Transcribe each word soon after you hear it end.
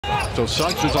So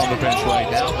Suggs is on the bench right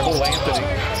now. Cole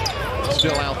Anthony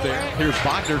still out there. Here's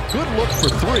Wagner. Good look for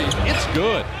three. It's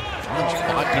good.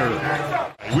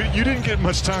 Wagner. You didn't get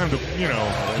much time to,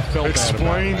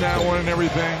 explain that one and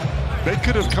everything. They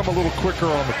could have come a little quicker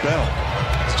on the bell.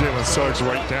 It's Jalen Suggs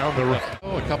right down the road.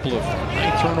 A couple of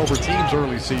high turnover teams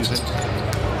early season.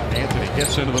 Anthony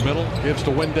gets into the middle, gives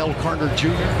to Wendell Carter Jr.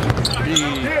 He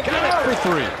got it for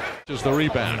three. As the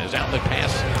rebound is outlet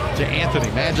pass to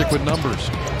Anthony. Magic with numbers.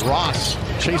 Ross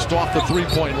chased off the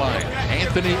three-point line.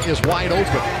 Anthony is wide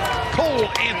open. Cole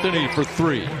Anthony for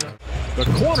three. The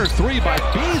corner three by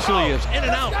Beasley is in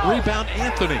and out. Rebound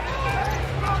Anthony.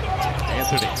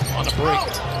 Anthony on the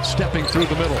break, stepping through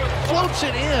the middle, floats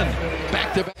it in.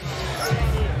 Back to back.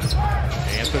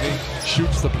 Anthony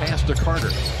shoots the pass to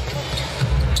Carter.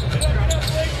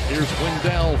 Here's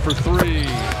Wendell for three.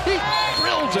 He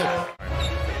drills it.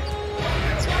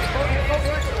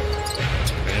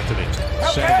 Anthony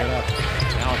setting it up.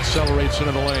 Now accelerates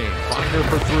into the lane. Wagner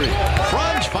for three.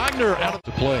 Franz Wagner out of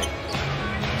the play.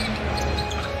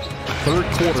 Third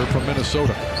quarter from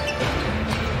Minnesota.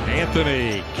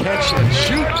 Anthony, catch and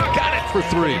shoot, got it for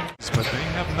three. But they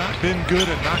have not been good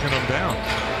at knocking them down.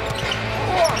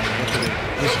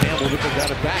 Anthony mishandled it, but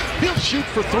got it back. He'll shoot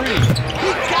for three.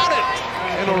 He got it!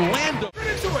 And Orlando.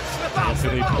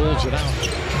 Anthony pulls it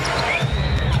out.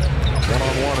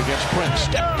 One-on-one against Prince.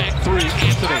 Step back three,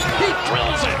 Anthony. He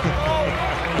drills it!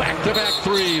 Back-to-back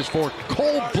threes for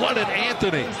cold-blooded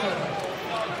Anthony.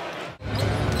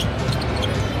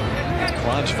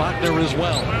 Franz Wagner as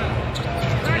well.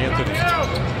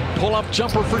 Anthony, pull-up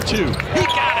jumper for two. He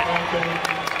got it!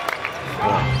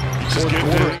 Fourth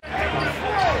quarter.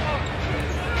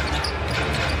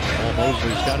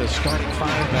 Mosley's got his starting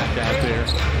five back out there.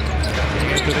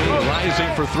 Anthony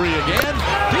rising for three again.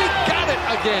 He got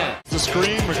it again! The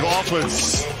screen,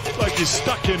 McLaughlin's like he's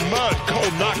stuck in mud.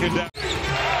 Cole knocking down.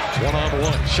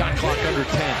 One-on-one, shot clock under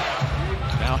 10.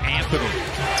 Now Anthony.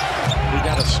 He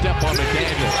got a step on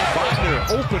McDaniel.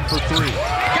 Wagner open for three.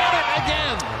 Got it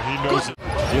again! He knows it.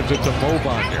 Gives it to Mo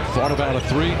Wagner. Thought about a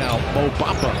three. Now Mo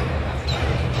Bamba.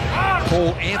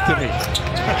 Cole Anthony.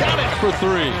 Got it for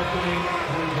three.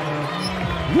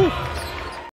 Woo.